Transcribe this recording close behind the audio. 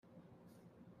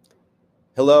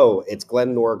Hello, it's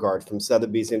Glenn Norgard from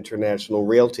Sotheby's International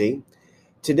Realty.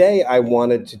 Today, I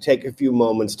wanted to take a few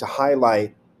moments to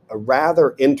highlight a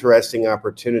rather interesting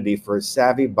opportunity for a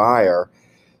savvy buyer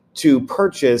to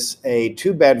purchase a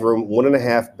two-bedroom,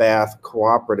 1.5 bath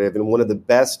cooperative in one of the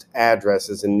best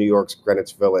addresses in New York's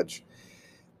Greenwich Village.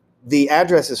 The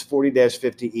address is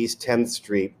 40-50 East 10th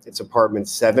Street. It's apartment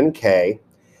 7K.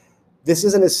 This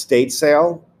is an estate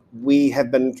sale. We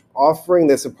have been offering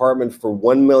this apartment for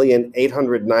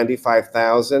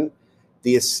 $1,895,000.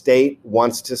 The estate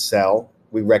wants to sell.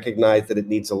 We recognize that it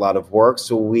needs a lot of work,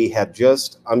 so we have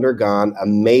just undergone a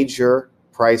major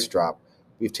price drop.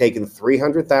 We've taken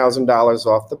 $300,000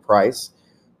 off the price.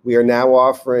 We are now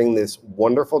offering this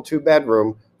wonderful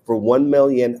two-bedroom for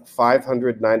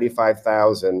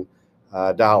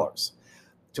 $1,595,000.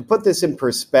 To put this in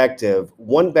perspective,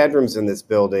 one bedrooms in this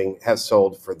building have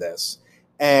sold for this.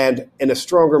 And in a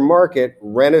stronger market,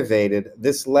 renovated,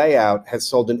 this layout has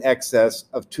sold in excess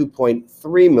of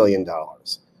 $2.3 million.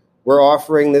 We're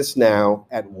offering this now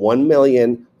at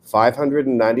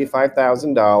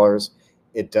 $1,595,000.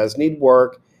 It does need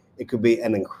work. It could be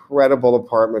an incredible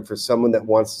apartment for someone that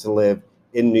wants to live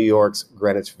in New York's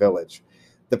Greenwich Village.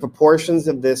 The proportions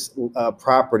of this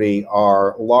property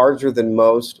are larger than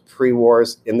most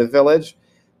pre-wars in the village.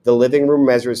 The living room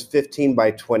measures 15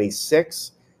 by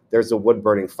 26. There's a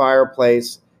wood-burning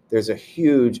fireplace. There's a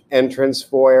huge entrance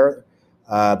foyer.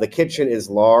 The kitchen is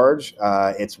large.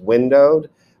 It's windowed.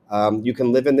 You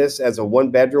can live in this as a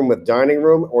one-bedroom with dining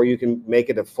room, or you can make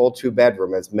it a full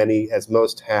two-bedroom, as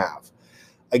most have.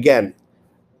 Again,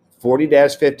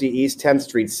 40-50 East 10th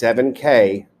Street,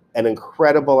 7K. An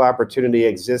incredible opportunity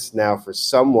exists now for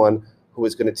someone who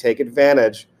is going to take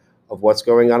advantage of what's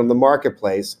going on in the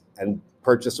marketplace and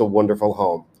purchase a wonderful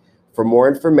home. For more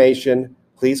information,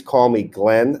 please call me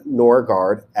Glenn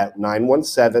Norgard at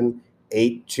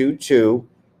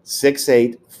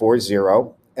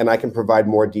 917-822-6840, and I can provide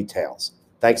more details.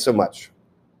 Thanks so much.